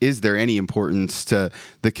 or is there any importance to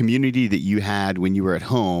the community that you had when you were at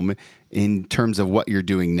home in terms of what you're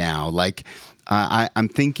doing now? Like, I'm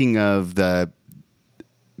thinking of the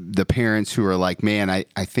parents who are like, man,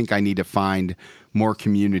 I think I need to find more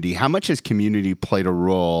community. How much has community played a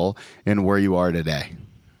role in where you are today?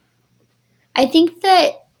 I think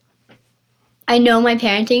that I know my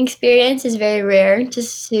parenting experience is very rare,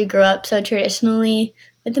 just to grow up so traditionally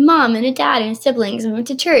with a mom and a dad and siblings, and we went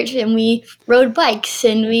to church and we rode bikes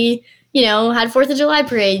and we, had 4th of July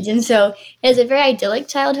parades. And so it was a very idyllic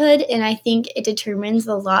childhood, and I think it determines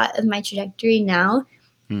a lot of my trajectory now.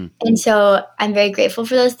 And so I'm very grateful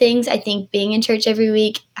for those things. I think being in church every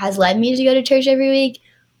week has led me to go to church every week.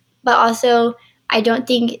 But also, I don't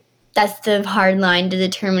think that's the hard line to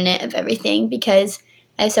determinant of everything, because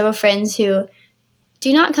I have several friends who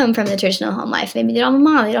do not come from the traditional home life. Maybe they don't have a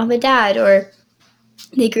mom, they don't have a dad, or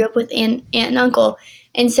they grew up with aunt and uncle.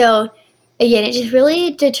 And so, again, it just really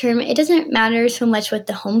it doesn't matter so much what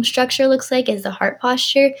the home structure looks like as the heart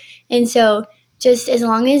posture. And so just as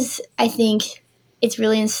long as I think it's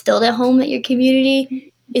really instilled at home that your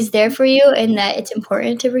community is there for you and that it's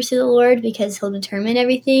important to pursue the Lord because he'll determine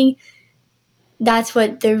everything, that's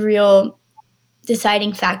what the real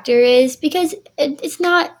deciding factor is. Because it's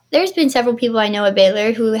not, there's been several people I know at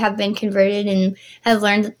Baylor who have been converted and have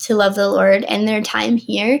learned to love the Lord and their time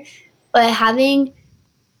here, but having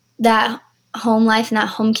that home life and that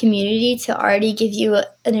home community to already give you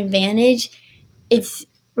an advantage, it's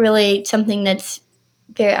really something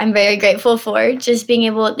I'm very grateful for. Just being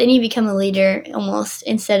able, then you become a leader almost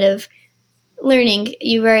instead of learning.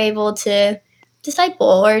 You are able to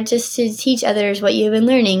disciple or just to teach others what you've been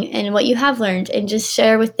learning and what you have learned and just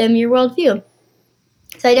share with them your worldview.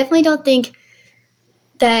 So I definitely don't think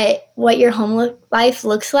that what your home life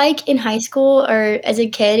looks like in high school or as a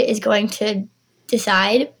kid is going to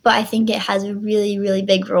decide, but I think it has a really, really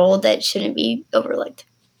big role that shouldn't be overlooked.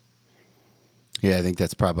 Yeah, I think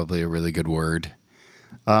that's probably a really good word.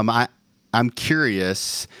 I'm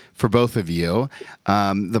curious for both of you.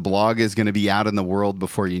 The blog is going to be out in the world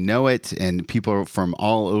before you know it, and people from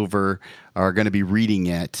all over are going to be reading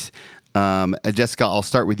it. Jessica, I'll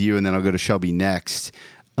start with you and then I'll go to Shelby next.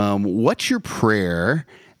 What's your prayer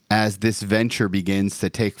as this venture begins to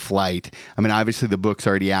take flight? I mean, obviously the book's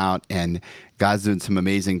already out and God's doing some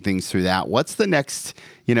amazing things through that. What's the next,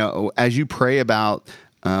 as you pray about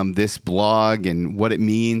this blog and what it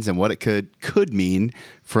means and what it could mean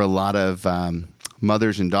for a lot of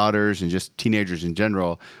mothers and daughters and just teenagers in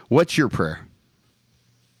general, what's your prayer?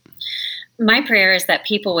 My prayer is that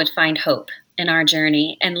people would find hope in our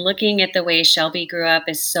journey, and looking at the way Shelby grew up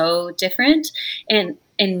is so different and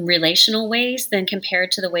in relational ways than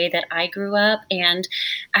compared to the way that I grew up. And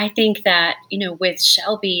I think that, with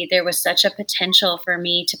Shelby, there was such a potential for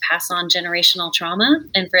me to pass on generational trauma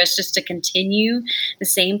and for us just to continue the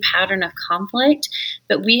same pattern of conflict.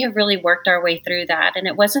 But we have really worked our way through that. And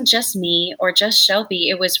it wasn't just me or just Shelby.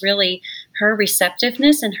 It was really her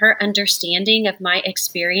receptiveness and her understanding of my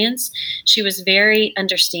experience. She was very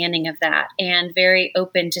understanding of that and very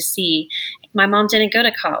open to see. My mom didn't go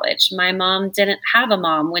to college. My mom didn't have a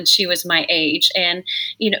mom when she was my age. And,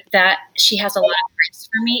 that she has a lot of grace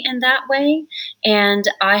for me in that way. And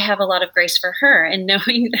I have a lot of grace for her. And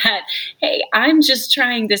knowing that, hey, I'm just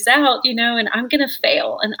trying this out, and I'm going to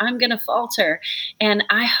fail and I'm going to falter. And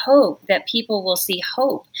I hope that people will see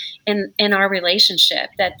hope in our relationship,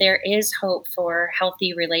 that there is hope for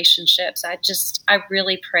healthy relationships. I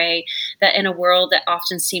really pray that in a world that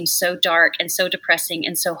often seems so dark and so depressing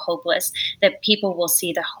and so hopeless, that people will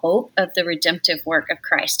see the hope of the redemptive work of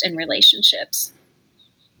Christ in relationships.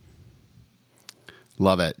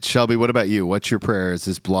 Love it. Shelby, what about you? What's your prayer as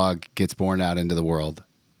this blog gets born out into the world?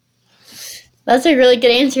 That's a really good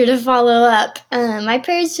answer to follow up. My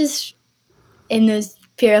prayer is just in this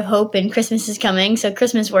period of hope, and Christmas is coming, so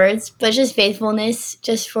Christmas words, but just faithfulness,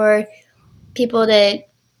 just for people to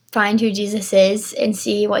find who Jesus is and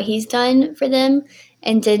see what he's done for them,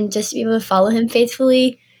 and then just be able to follow him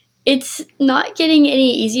faithfully. It's not getting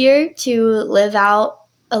any easier to live out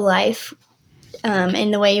a life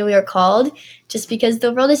in the way we are called, just because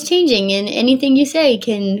the world is changing and anything you say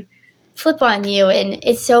can flip on you. And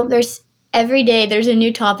there's every day there's a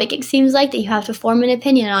new topic, it seems like, that you have to form an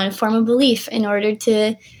opinion on, form a belief in order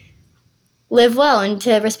to live well and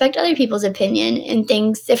to respect other people's opinion and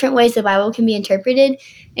things, different ways the Bible can be interpreted.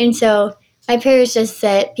 And so my prayer is just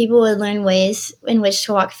that people would learn ways in which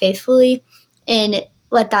to walk faithfully and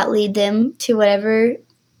let that lead them to whatever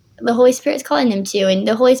the Holy Spirit's calling them to. And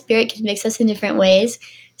the Holy Spirit can mix us in different ways.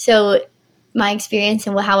 So my experience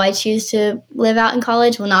and how I choose to live out in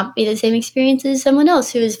college will not be the same experience as someone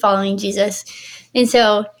else who is following Jesus. And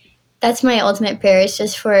so that's my ultimate prayer, is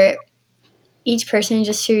just for each person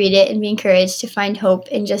just to read it and be encouraged to find hope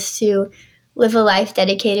and just to live a life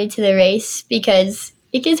dedicated to the race, because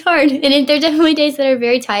it gets hard. And there are definitely days that are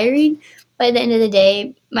very tiring. But at the end of the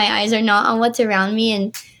day, my eyes are not on what's around me,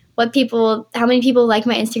 and how many people like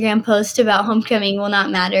my Instagram post about homecoming will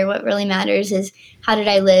not matter. What really matters is how did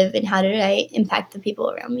I live and how did I impact the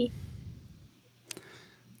people around me.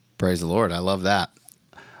 Praise the Lord. I love that.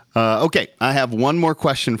 Okay, I have one more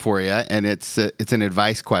question for you, and it's an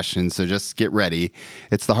advice question, so just get ready.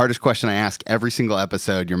 It's the hardest question I ask every single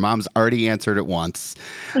episode. Your mom's already answered it once.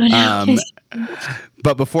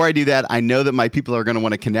 But before I do that, I know that my people are going to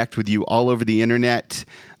want to connect with you all over the internet.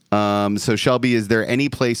 So Shelby, is there any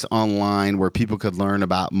place online where people could learn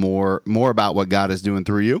about more about what God is doing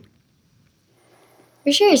through you?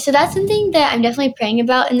 For sure. So that's something that I'm definitely praying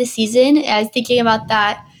about in the season. I was thinking about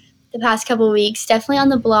that the past couple of weeks, definitely on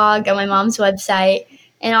the blog, on my mom's website.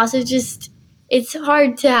 And also just, it's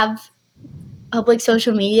hard to have public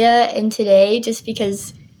social media in today, just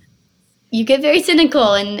because you get very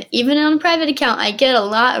cynical. And even on a private account, I get a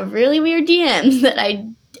lot of really weird DMs that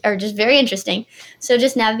are just very interesting. So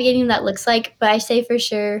just navigating that looks like, but I say for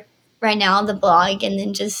sure right now the blog, and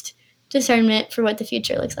then just discernment for what the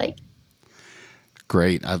future looks like.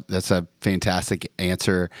 Great. That's a fantastic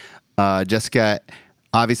answer. Jessica,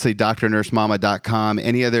 obviously drnursemama.com.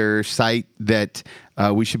 Any other site that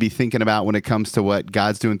we should be thinking about when it comes to what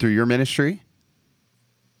God's doing through your ministry?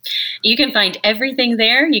 You can find everything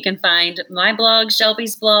there. You can find my blog,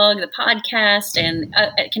 Shelby's blog, the podcast, and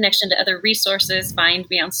a connection to other resources. Find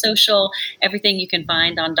me on social. Everything you can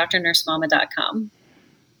find on drnursemama.com.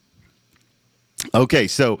 Okay,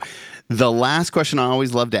 so the last question I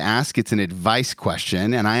always love to ask, it's an advice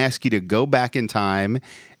question, and I ask you to go back in time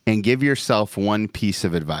and give yourself one piece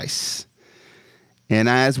of advice. And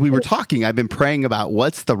as we were talking, I've been praying about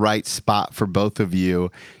what's the right spot for both of you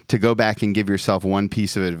to go back and give yourself one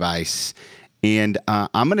piece of advice. And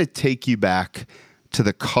I'm going to take you back to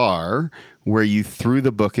the car where you threw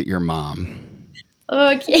the book at your mom.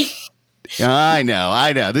 Okay. I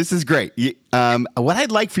know. This is great. What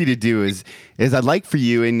I'd like for you to do is I'd like for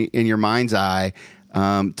you in your mind's eye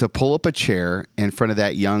to pull up a chair in front of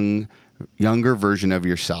that younger version of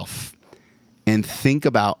yourself and think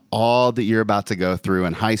about all that you're about to go through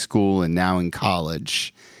in high school and now in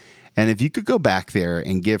college. And if you could go back there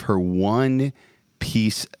and give her one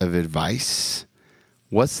piece of advice,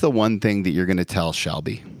 what's the one thing that you're going to tell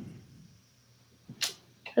Shelby?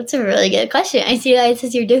 That's a really good question. I see that this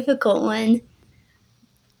is your difficult one.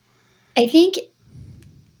 I think,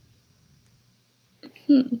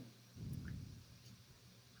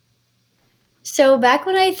 So back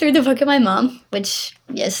when I threw the book at my mom, which,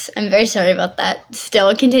 yes, I'm very sorry about that,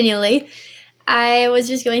 still continually, I was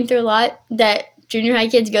just going through a lot that junior high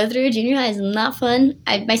kids go through. Junior high is not fun.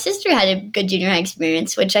 My sister had a good junior high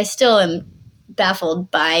experience, which I still am baffled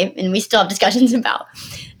by, and we still have discussions about.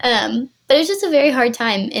 But it was just a very hard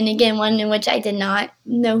time, and again, one in which I did not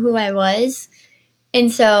know who I was. And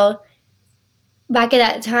so back at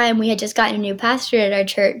that time, we had just gotten a new pastor at our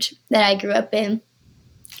church that I grew up in,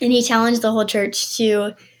 and he challenged the whole church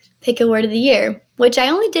to pick a word of the year, which I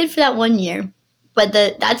only did for that 1 year. But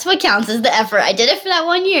that's what counts, is the effort. I did it for that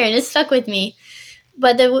 1 year, and it stuck with me.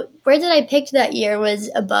 But the word that I picked that year was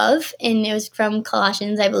above, and it was from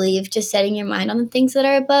Colossians, I believe, just setting your mind on the things that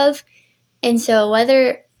are above. And so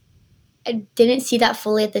whether I didn't see that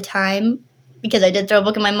fully at the time, because I did throw a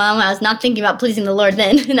book at my mom, I was not thinking about pleasing the Lord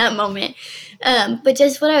then in that moment. But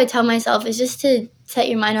just what I would tell myself is just to set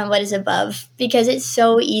your mind on what is above, because it's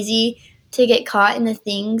so easy to get caught in the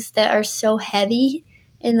things that are so heavy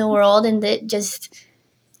in the world and that just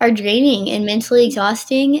are draining and mentally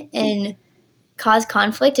exhausting and cause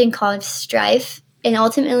conflict and cause strife. And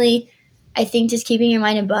ultimately, I think just keeping your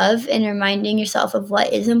mind above and reminding yourself of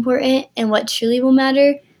what is important and what truly will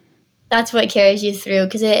matter, that's what carries you through,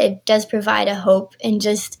 because it does provide a hope. And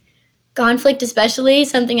just conflict, especially,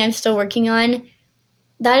 something I'm still working on,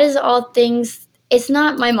 that is all things. It's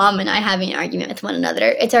not my mom and I having an argument with one another.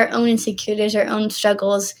 It's our own insecurities, our own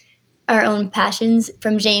struggles, our own passions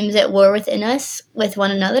from James at war within us with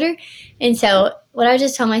one another. And so what I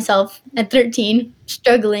just tell myself at 13,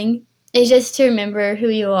 struggling, is just to remember who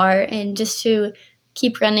you are and just to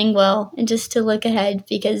keep running well and just to look ahead,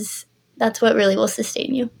 because that's what really will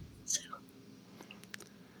sustain you. So.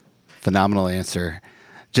 Phenomenal answer.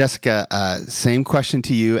 Jessica, same question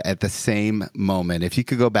to you at the same moment. If you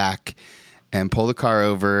could go back and pull the car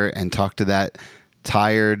over and talk to that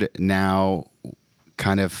tired, now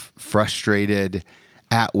kind of frustrated,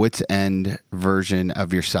 at wit's end version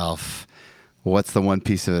of yourself, what's the one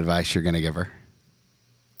piece of advice you're going to give her?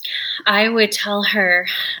 I would tell her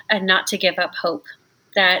not to give up hope,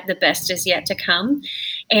 that the best is yet to come.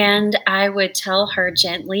 And I would tell her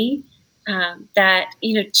gently that,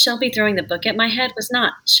 Shelby throwing the book at my head was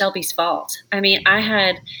not Shelby's fault. I mean, I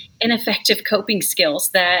had ineffective coping skills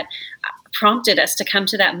that prompted us to come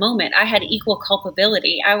to that moment. I had equal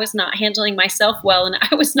culpability. I was not handling myself well, and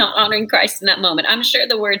I was not honoring Christ in that moment. I'm sure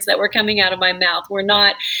the words that were coming out of my mouth were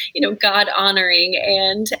not, God honoring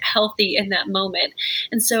and healthy in that moment.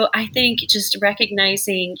 And so I think just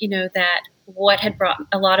recognizing, that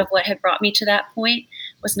a lot of what had brought me to that point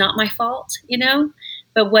was not my fault,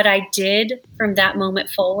 but what I did from that moment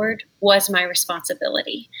forward was my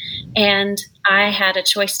responsibility. And I had a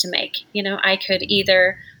choice to make. I could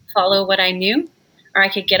either follow what I knew, or I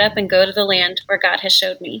could get up and go to the land where God has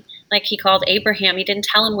showed me. Like he called Abraham. He didn't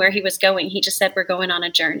tell him where he was going. He just said, we're going on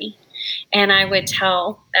a journey. And I would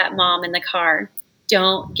tell that mom in the car,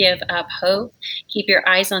 don't give up hope. Keep your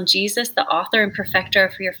eyes on Jesus, the author and perfecter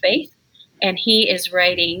of your faith. And he is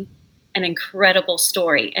writing an incredible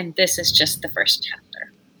story. And this is just the first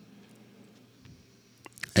chapter.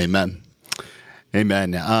 Amen.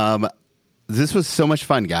 Amen. This was so much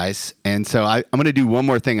fun, guys. And so I'm going to do one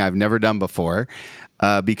more thing I've never done before,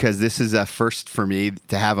 because this is a first for me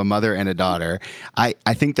to have a mother and a daughter. I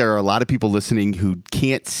think there are a lot of people listening who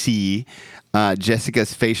can't see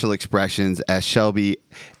Jessica's facial expressions as Shelby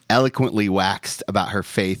eloquently waxed about her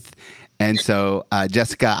faith. And so,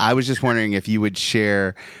 Jessica, I was just wondering if you would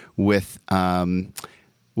share with our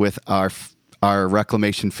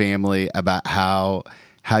Reclamation family about how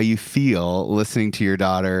you feel listening to your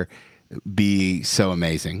daughter be so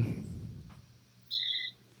amazing.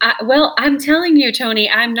 Well, I'm telling you, Tony,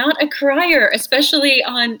 I'm not a crier, especially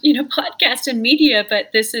on, podcast and media, but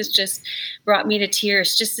this has just brought me to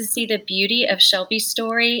tears just to see the beauty of Shelby's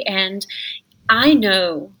story. And I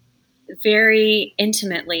know very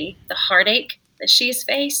intimately the heartache that she's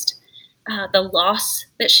faced. the loss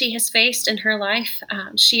that she has faced in her life.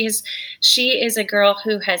 She is a girl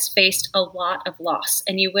who has faced a lot of loss,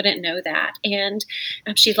 and you wouldn't know that. And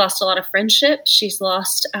she's lost a lot of friendships. She's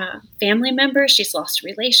lost family members. She's lost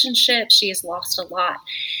relationships. She has lost a lot.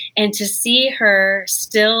 And to see her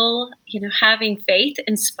still, having faith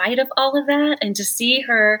in spite of all of that, and to see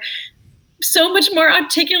her so much more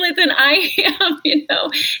articulate than I am,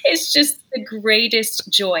 it's just the greatest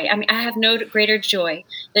joy. I mean, I have no greater joy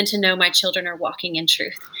than to know my children are walking in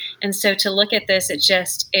truth. And so to look at this,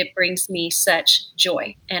 it brings me such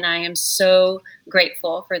joy. And I am so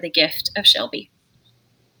grateful for the gift of Shelby.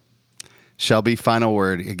 Shelby, final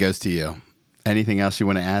word. It goes to you. Anything else you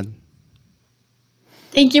want to add?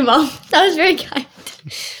 Thank you, Mom. That was very kind.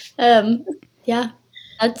 Yeah.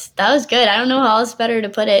 That was good. I don't know how else better to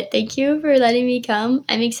put it. Thank you for letting me come.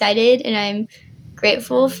 I'm excited and I'm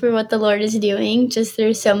grateful for what the Lord is doing just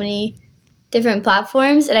through so many different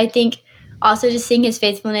platforms. And I think also just seeing his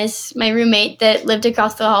faithfulness. My roommate that lived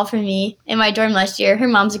across the hall from me in my dorm last year, her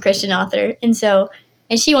mom's a Christian author. And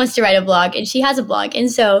she wants to write a blog, and she has a blog.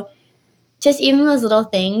 And so just even those little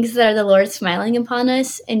things that are the Lord smiling upon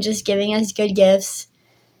us and just giving us good gifts,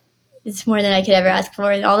 it's more than I could ever ask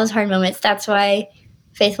for. And all those hard moments, that's why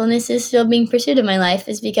faithfulness is still being pursued in my life,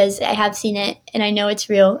 is because I have seen it and I know it's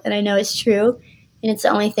real and I know it's true, and it's the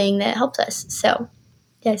only thing that helps us. So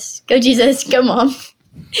yes, go Jesus, go Mom,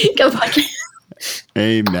 go podcast.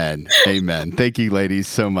 Amen. Amen. Thank you, ladies,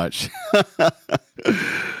 so much.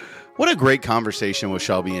 What a great conversation with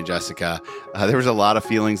Shelby and Jessica. There was a lot of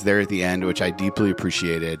feelings there at the end, which I deeply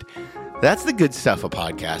appreciated. That's the good stuff of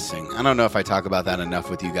podcasting. I don't know if I talk about that enough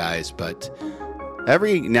with you guys, but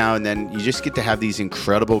every now and then you just get to have these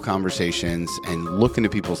incredible conversations and look into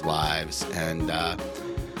people's lives. And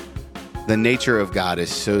the nature of God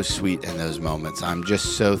is so sweet in those moments. I'm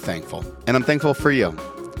just so thankful. And I'm thankful for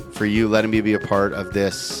you letting me be a part of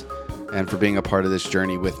this and for being a part of this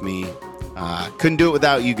journey with me. Couldn't do it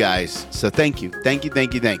without you guys. So thank you. Thank you.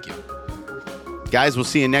 Thank you. Thank you. Guys, we'll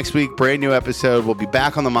see you next week. Brand new episode. We'll be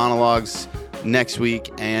back on the monologues next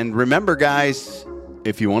week. And remember, guys,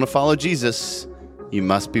 if you want to follow Jesus, you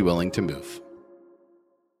must be willing to move.